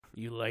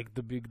You like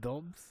the big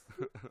dogs?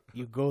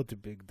 You go to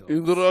big dogs.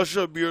 In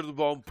Russia, beard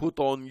balm put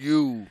on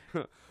you.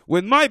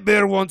 When my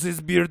bear wants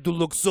his beard to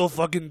look so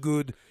fucking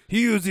good,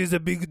 he uses a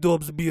Big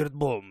Dob's beard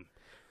balm.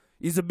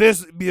 It's the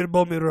best beard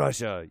balm in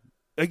Russia.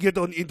 I get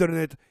on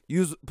internet,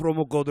 use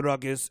promo code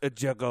RUCKUS at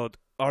checkout,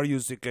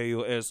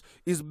 RUCKUS.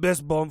 It's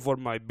best balm for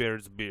my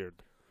bear's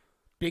beard.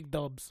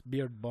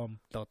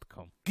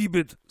 BigDobsBeardBalm.com. Keep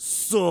it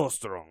so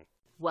strong.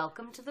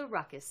 Welcome to the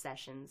Ruckus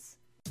Sessions.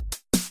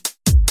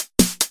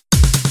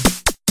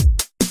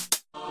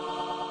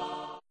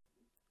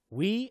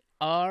 We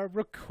are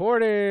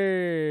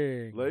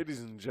recording.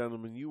 Ladies and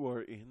gentlemen, you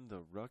are in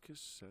the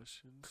Ruckus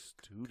Session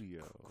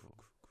studio.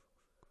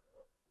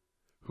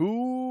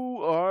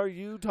 Who are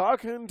you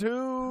talking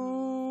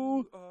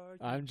to?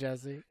 I'm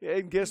Jesse.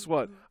 And guess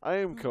what? I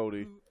am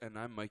Cody. And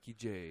I'm Mikey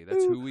J.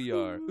 That's who we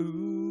are.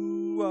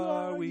 Who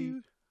are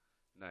we?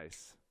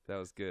 Nice. That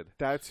was good.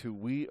 That's who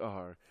we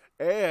are.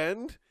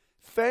 And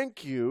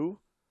thank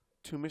you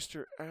to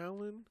Mr.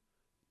 Alan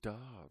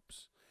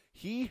Dobbs.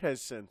 He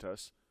has sent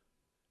us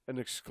an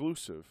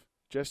exclusive.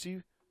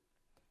 Jesse,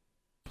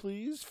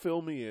 please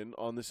fill me in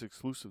on this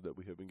exclusive that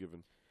we have been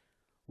given.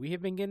 We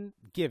have been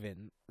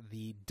given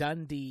the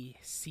Dundee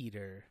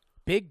Cedar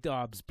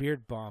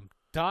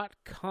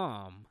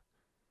BigDobsBeardBalm.com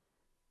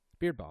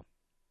beard balm.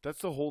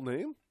 That's the whole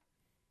name?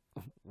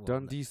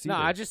 Dundee Cedar. No,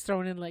 I just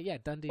thrown in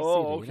Dundee Cedar.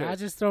 Oh, okay. You know, I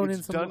just thrown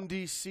in some.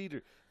 Dundee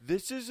Cedar.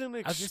 This is an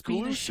exclusive. I was just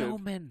being a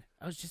showman.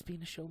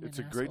 It's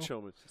a great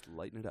showman. Just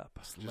lighten it up.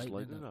 Just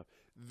lighten it up.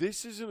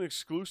 This is an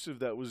exclusive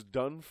that was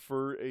done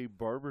for a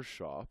barber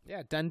shop.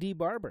 Yeah, Dundee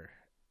Barber.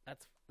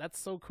 That's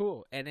so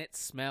cool, and it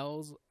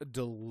smells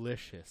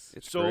delicious.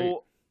 It's so great.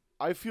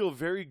 I feel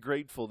very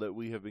grateful that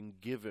we have been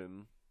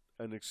given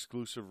an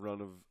exclusive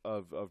run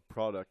of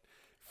product.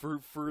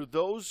 For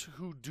those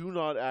who do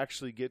not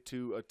actually get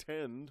to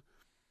attend,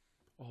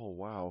 oh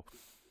wow,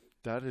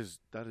 that is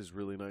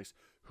really nice.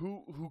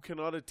 Who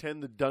cannot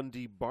attend the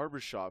Dundee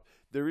Barbershop,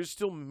 there is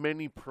still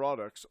many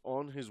products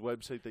on his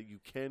website that you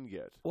can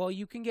get. Well,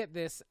 you can get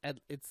this at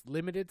its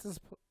limited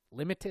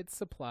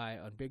supply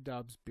on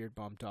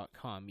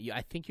BigDobsBeardBalm.com.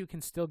 I think you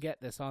can still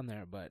get this on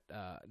there, but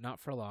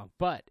not for long.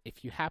 But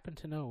if you happen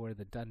to know where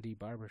the Dundee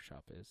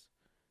Barbershop is,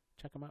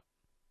 check them out.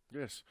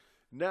 Yes.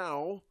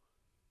 Now,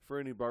 for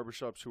any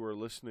barbershops who are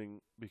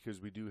listening, because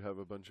we do have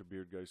a bunch of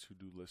beard guys who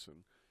do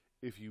listen,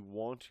 if you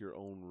want your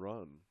own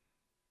run,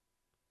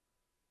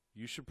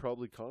 you should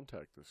probably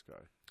contact this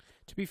guy.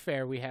 To be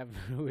fair, we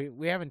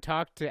haven't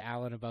talked to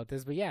Alan about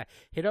this, but yeah,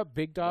 hit up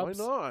Big Dobs.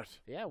 Why not?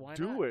 Yeah, why not?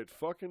 Do it.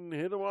 Fucking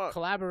hit him up.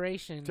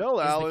 Collaboration Tell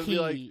is Alan, the be key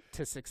like,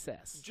 to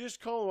success. Just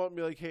call him up and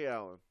be like, hey,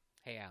 Alan.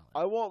 Hey, Alan.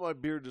 I want my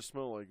beard to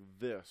smell like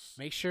this.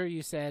 Make sure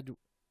you said,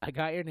 I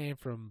got your name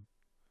from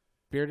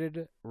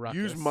Bearded Ruckus.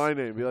 Use my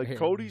name. Be like,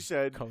 Cody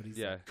said.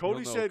 Yeah.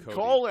 Cody You'll know said, Cody.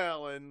 call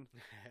Alan.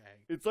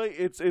 It's like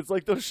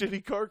those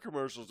shitty car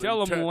commercials.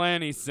 Tell him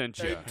Lanny sent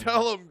you. Hey,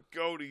 tell him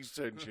Cody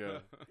sent you.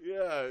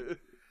 Yeah.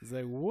 He's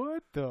like,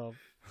 what the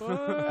fuck?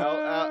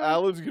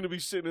 Alan's going to be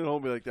sitting at home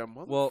and be like, that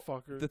motherfucker.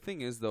 Well, the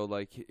thing is, though,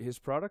 his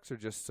products are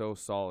just so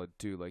solid,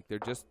 too.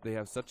 They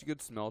have such a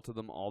good smell to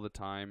them all the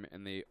time,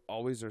 and they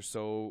always are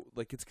so,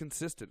 it's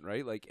consistent,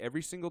 right?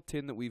 Every single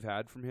tin that we've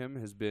had from him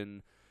has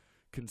been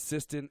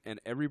consistent, and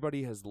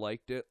everybody has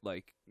liked it.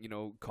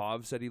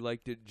 Kov said he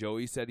liked it.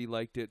 Joey said he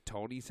liked it.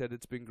 Tony said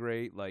it's been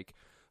great.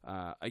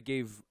 I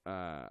gave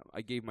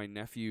my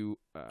nephew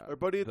our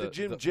buddy at the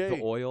gym, the Jay,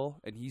 the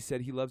oil, and he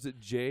said he loves it.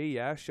 Jay,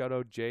 yeah, shout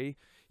out Jay.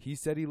 He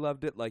said he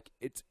loved it.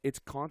 It's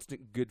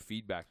constant good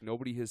feedback.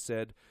 Nobody has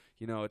said,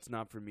 it's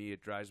not for me.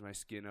 It dries my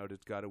skin out.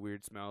 It's got a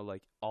weird smell.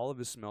 All of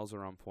his smells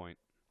are on point.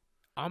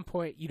 On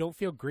point. You don't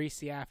feel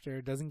greasy after.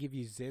 It doesn't give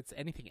you zits,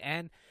 anything.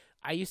 And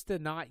I used to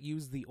not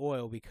use the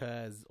oil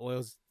because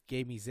oils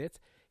gave me zits.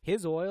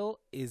 His oil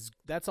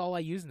that's all I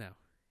use now,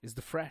 is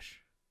the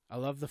fresh. I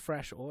love the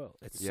fresh oil.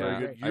 It's so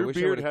great. Your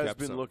beard has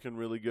been looking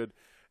really good.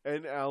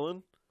 And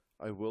Alan,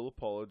 I will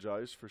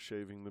apologize for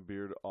shaving the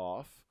beard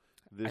off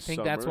this I think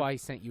summer. that's why he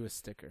sent you a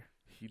sticker.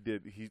 He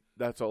did.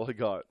 That's all I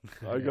got.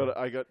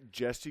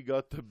 Jesse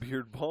got the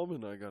beard balm,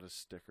 and I got a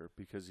sticker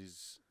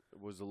because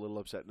was a little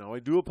upset. Now I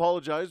do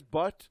apologize,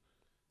 but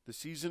the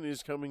season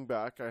is coming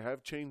back. I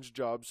have changed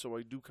jobs, so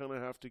I do kind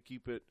of have to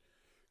keep it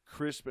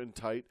crisp and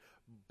tight.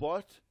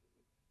 But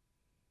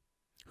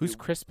who's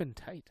crisp and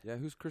tight? Yeah,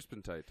 who's crisp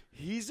and tight?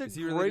 He's a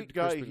related great to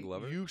guy. Crispin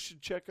Glover? You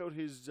should check out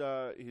his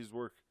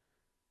work.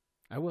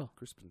 I will.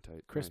 Crisp and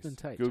tight. Crisp Nice. and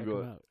tight. Google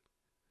Check him out.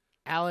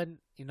 Alan,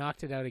 you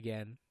knocked it out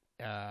again.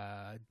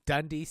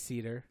 Dundee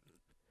Cedar,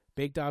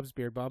 Big Dob's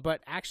Beard Balm.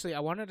 But actually, I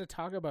wanted to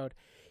talk about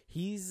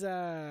he's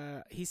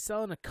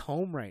selling a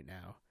comb right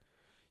now.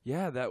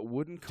 Yeah, that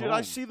wooden comb. Did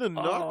I see the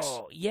knucks?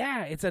 Oh,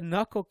 yeah, it's a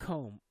knuckle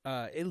comb.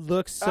 It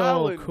looks so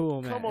Alan,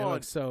 cool, man. come It on.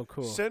 looks so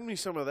cool. Send me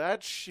some of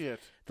that shit.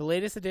 The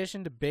latest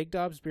addition to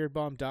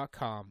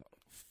BigDobsBeardBalm.com,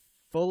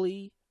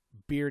 fully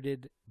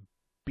bearded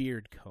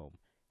beard comb,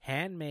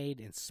 handmade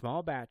in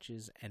small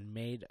batches and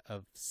made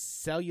of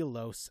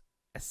cellulose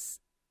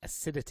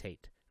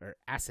acetate,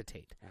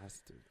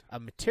 a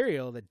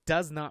material that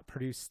does not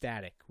produce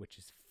static, which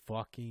is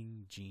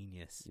fucking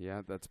genius.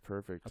 Yeah, that's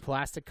perfect. A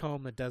plastic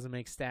comb that doesn't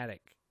make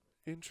static.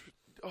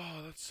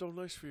 Oh, that's so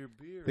nice for your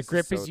beard. The This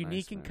grip is is so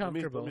unique nice, and man.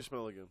 comfortable. Let me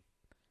smell again.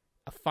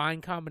 A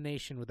fine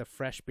combination with a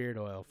fresh beard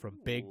oil from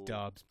Big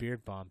Dob's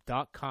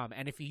BeardBalm.com.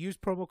 And if you use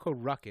promo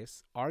code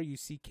RUCKUS,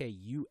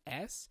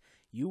 RUCKUS,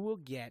 you will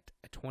get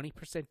a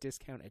 20%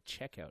 discount at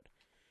checkout.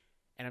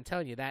 And I'm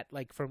telling you that,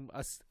 like, from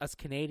us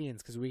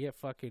Canadians, because we get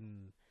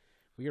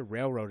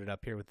railroaded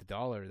up here with the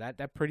dollar.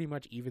 That pretty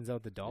much evens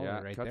out the dollar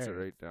Yeah, right cuts there.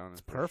 it right down.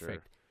 It's for sure.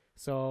 perfect.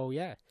 So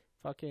yeah,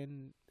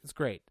 fucking, it's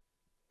great.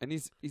 And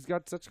he's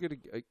got such good,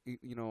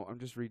 I'm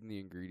just reading the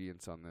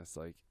ingredients on this.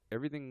 Like,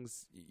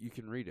 everything's, you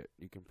can read it.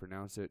 You can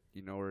pronounce it.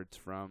 You know where it's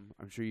from.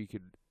 I'm sure you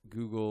could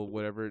Google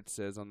whatever it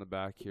says on the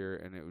back here,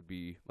 and it would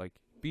be, like,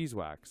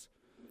 beeswax.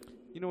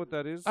 You know what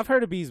that is? I've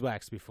heard of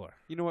beeswax before.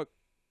 You know what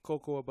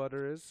cocoa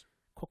butter is?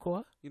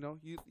 Cocoa? You know,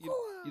 you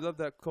love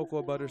that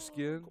cocoa butter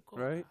skin,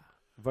 right?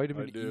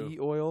 Vitamin do. E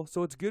oil.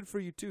 So it's good for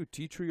you, too.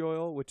 Tea tree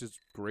oil, which is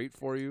great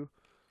for you.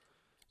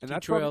 And Tea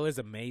that's tree probably, oil is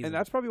amazing. and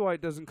that's probably why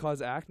it doesn't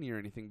cause acne or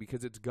anything,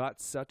 because it's got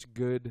such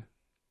good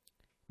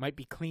might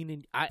be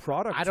cleaning.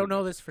 products. I don't in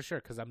know it. this for sure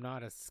because I'm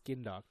not a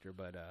skin doctor,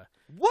 but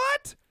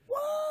What?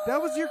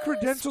 That was your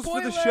credentials for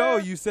the show.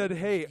 You said,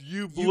 "Hey,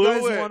 You you blew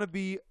guys it. want to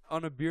be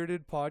on a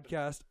bearded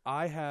podcast?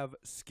 I have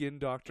skin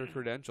doctor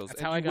credentials."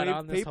 That's and how I you got waved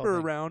on this whole paper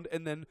thing. around,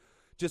 and then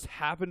just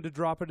happened to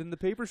drop it in the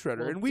paper shredder,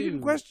 Well, and we didn't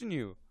dude. question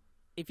you.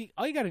 if you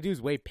all you got to do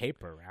is wave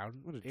paper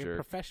around, What a you're jerk.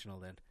 professional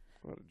then.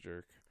 What a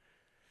jerk!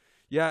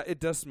 Yeah, it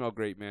does smell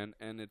great, man,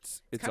 and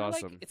it's kinda like-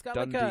 awesome. it's got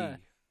Dundee, like a-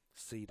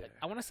 Cedar.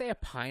 I want to say a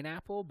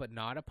pineapple, but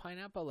not a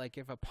pineapple. Like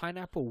if a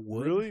pineapple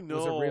wood Really?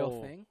 was a real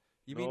No. thing.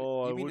 You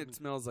No, I mean it wouldn't.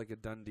 smells like a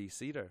Dundee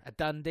Cedar? A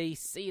Dundee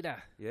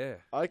cedar. Yeah.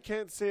 I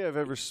can't say I've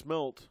ever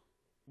smelt.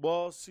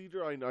 Well,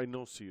 cedar, I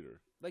know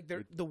cedar. Like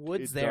It- the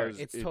wood's it there. does,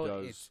 It's it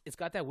totally does. it's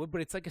got that wood,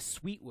 but it's like a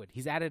sweet wood.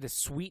 He's added a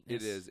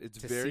sweetness. It is. It's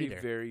to very,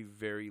 cedar. very,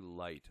 very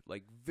light.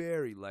 Like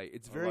very light.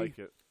 It's I very. like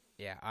it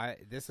Yeah,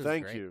 this is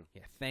Thank great. you.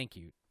 Yeah, thank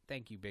you.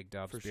 Thank you, Big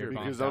Dubs. For sure.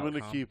 because I'm going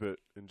to keep it,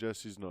 and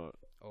Jesse's not.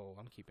 Oh,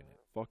 I'm keeping it.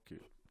 Fuck you.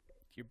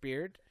 Your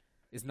beard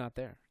is not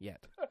there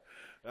yet.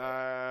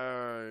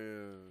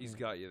 Yeah. He's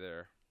got you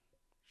there.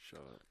 Shut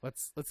up.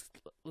 Let's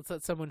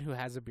let someone who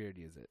has a beard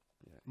use it.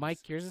 Yeah,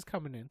 Mike, yours is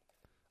coming in.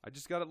 I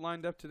just got it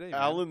lined up today.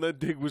 man. Alan, that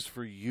dig was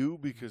for you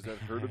because that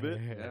hurt a bit.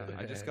 Yeah,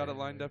 I just got it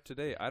lined up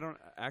today. I don't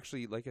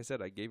actually, like I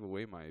said, I gave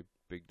away my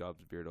Big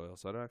Dobbs beard oil,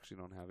 so I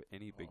don't have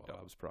any Big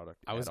Dobbs product.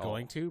 I was at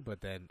going all. to, but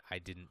then I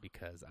didn't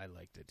because I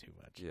liked it too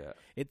much. Yeah.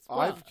 It's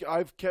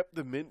I've kept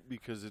the mint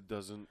because it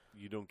doesn't.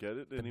 You don't get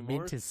it the anymore.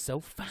 mint is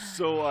so fine.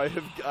 So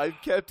I've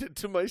kept it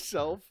to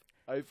myself.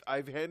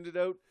 I've handed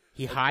out.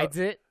 He hides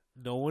it.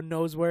 No one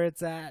knows where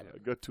it's at. I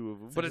got 2 of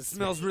them. But it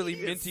smells really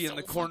It's minty in so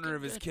the corner fucking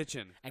of his good.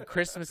 kitchen. And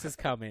Christmas is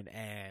coming,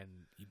 and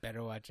you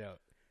better watch out.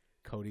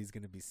 Cody's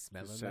gonna be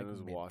smelling like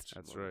Santa's mint.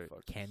 watching. That's right.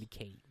 motherfuckers. Candy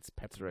canes,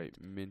 That's right,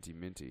 peppermint. minty,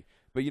 minty.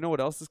 But you know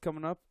what else is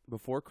coming up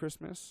before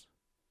Christmas?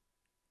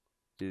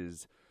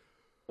 Is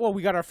Well,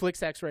 we got our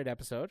Flicks X-Rayed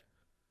episode.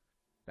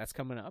 That's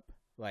coming up.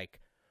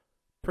 Like,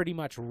 pretty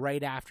much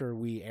right after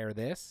we air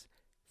this,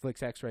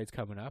 Flicks X-Rayed's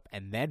coming up.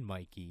 And then,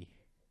 Mikey,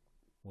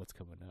 what's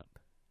coming up?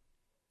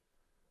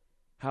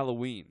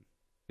 Halloween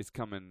is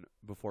coming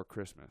before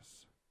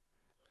Christmas,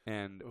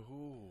 and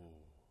Ooh.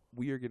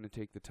 we are going to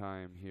take the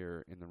time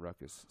here in the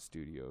Ruckus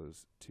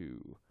Studios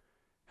to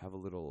have a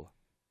little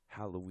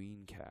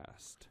Halloween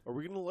cast. Are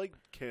we gonna light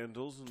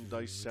candles and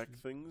dissect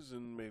things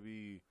and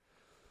maybe?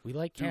 We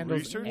like Do candles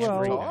research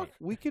every and night. talk?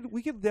 we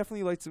could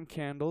definitely light some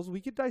candles.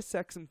 We could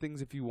dissect some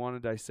things if you want to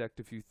dissect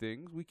a few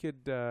things. We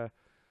could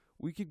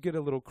get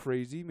a little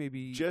crazy,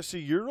 maybe.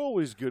 Jesse, you're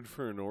always good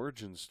for an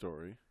origin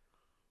story.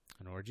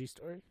 An orgy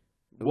story?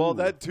 Well, Ooh.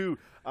 that too.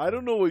 I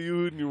don't know what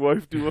you and your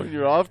wife do on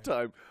your off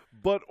time,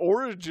 but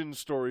origin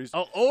stories.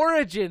 Oh,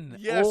 origin.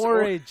 Yes,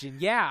 origin.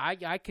 Yeah,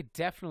 I could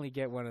definitely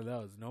get one of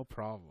those. No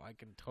problem. I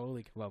can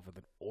totally come up with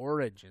an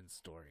origin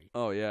story.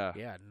 Oh yeah.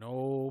 Yeah,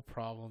 no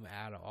problem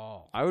at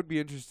all. I would be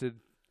interested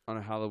on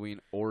a Halloween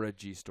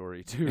orgy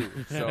story too.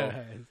 So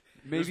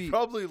There's maybe.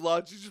 probably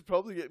lots. You should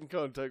probably get in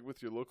contact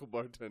with your local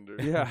bartender.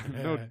 Yeah,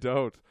 no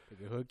doubt. They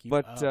can hook you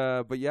But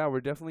up. but yeah, we're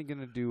definitely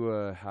gonna do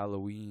a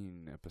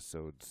Halloween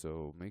episode.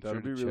 So make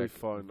That'll sure be to really check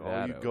fun. All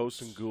that you out.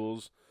 ghosts and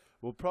ghouls.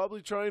 We'll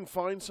probably try and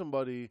find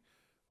somebody,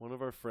 one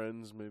of our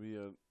friends, maybe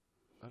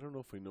I don't know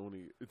if we know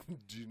any.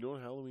 Do you know a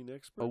Halloween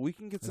expert? Oh, we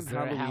can get Is some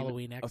there a Halloween,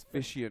 Halloween expert?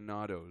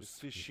 aficionados.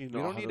 Aficionados,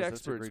 We don't need that's a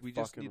experts. great We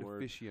just fucking need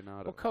word.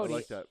 aficionados. Well, Cody, I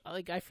like that.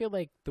 I feel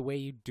like the way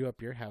you do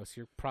up your house,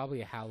 you're probably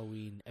a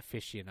Halloween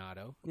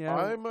aficionado. Yeah,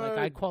 I'm Like, a,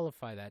 I'd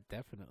qualify that,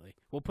 definitely.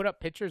 We'll put up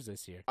pictures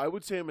this year. I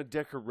would say I'm a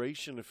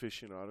decoration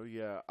aficionado.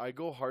 Yeah, I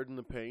go hard in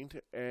the paint,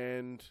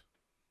 and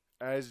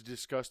as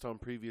discussed on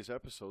previous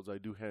episodes, I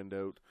do hand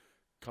out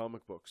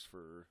comic books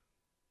for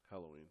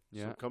Halloween.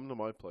 Yeah. So come to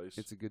my place.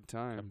 it's a good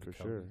time Come to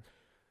for Cody. sure.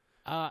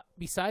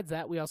 Besides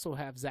that, we also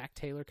have Zach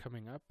Taylor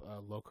coming up, a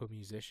local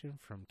musician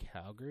from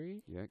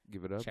Calgary. Yeah,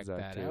 give it up, Check Zach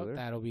that Taylor. out.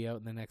 That'll be out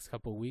in the next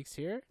couple weeks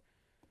here.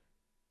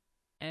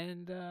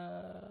 And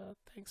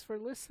thanks for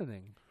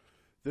listening.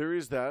 There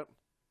is that.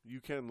 You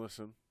can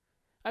listen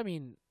I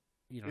mean,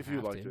 you don't if have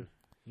you like to. to.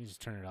 You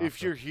just turn it off.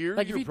 If you're here,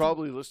 Like, if you're you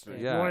probably listening.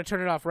 If Yeah. you want to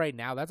turn it off right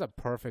now, that's a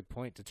perfect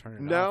point to turn it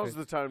off. Now's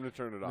the time to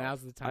turn it off.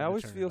 Now's the time. I to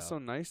always turn feel it so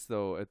off. nice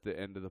though at the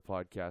end of the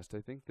podcast. I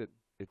think that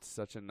it's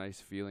such a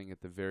nice feeling at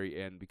the very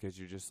end because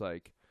you're just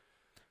like,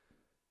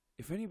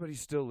 if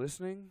anybody's still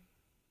listening,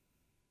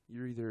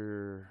 you're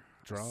either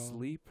Drunk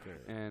asleep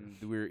or- and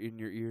we're in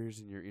your ears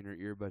and your inner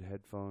earbud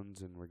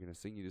headphones and we're gonna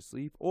sing you to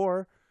sleep,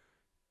 or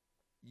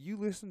you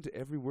listen to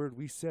every word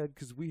we said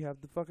because we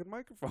have the fucking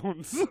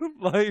microphones.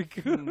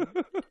 Like,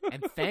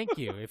 and thank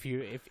you if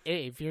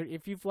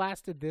you've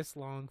lasted this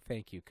long.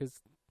 Thank you,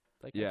 because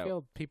I Yeah.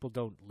 feel people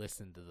don't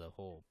listen to the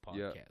whole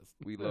podcast. Yeah,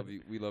 we love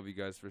you. We love you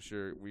guys for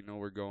sure. We know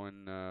we're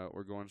going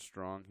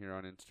strong here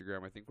on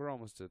Instagram. I think we're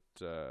almost at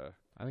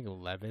I think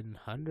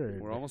 1,100.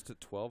 we're almost at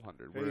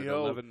 1,200. We're Hey, at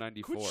yo,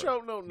 1194. Quit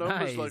shouting out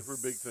numbers like we're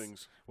big Nice.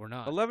 things. We're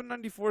not.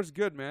 1194 is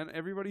good, man.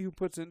 Everybody who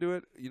puts into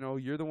it,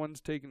 you're the ones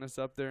taking us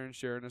up there and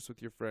sharing us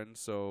with your friends,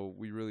 so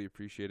we really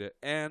appreciate it.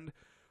 And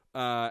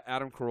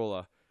Adam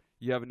Carolla,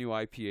 you have a new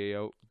IPA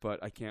out,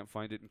 but I can't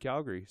find it in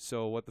Calgary.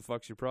 So what the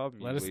fuck's your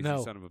problem, Let you us lazy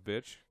know. son of a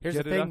bitch? Here's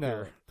Get the it thing, up though.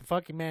 here. The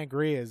fucking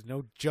Mangria is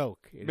no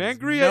joke. It is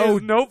Mangria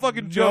is no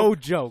fucking joke. No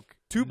joke.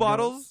 Two No.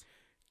 bottles,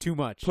 Too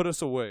much. put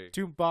us away.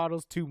 2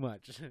 bottles, too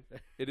much.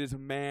 It is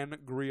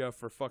Mangria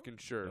for fucking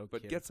sure. No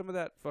But kidding. get some of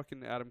that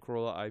fucking Adam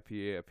Carolla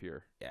IPA up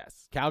here.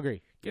 Yes.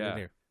 Calgary. Get Yeah. in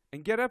here.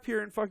 And get up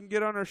here and fucking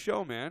get on our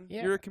show, man.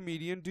 Yeah. You're a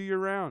comedian. Do your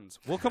rounds.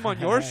 We'll come on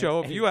your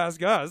show if you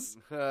ask us.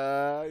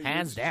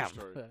 Hands It's your down.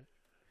 story.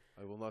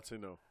 I will not say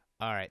no.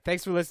 All right.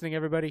 Thanks for listening,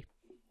 everybody.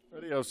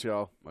 Adios,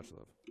 y'all. Much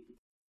love.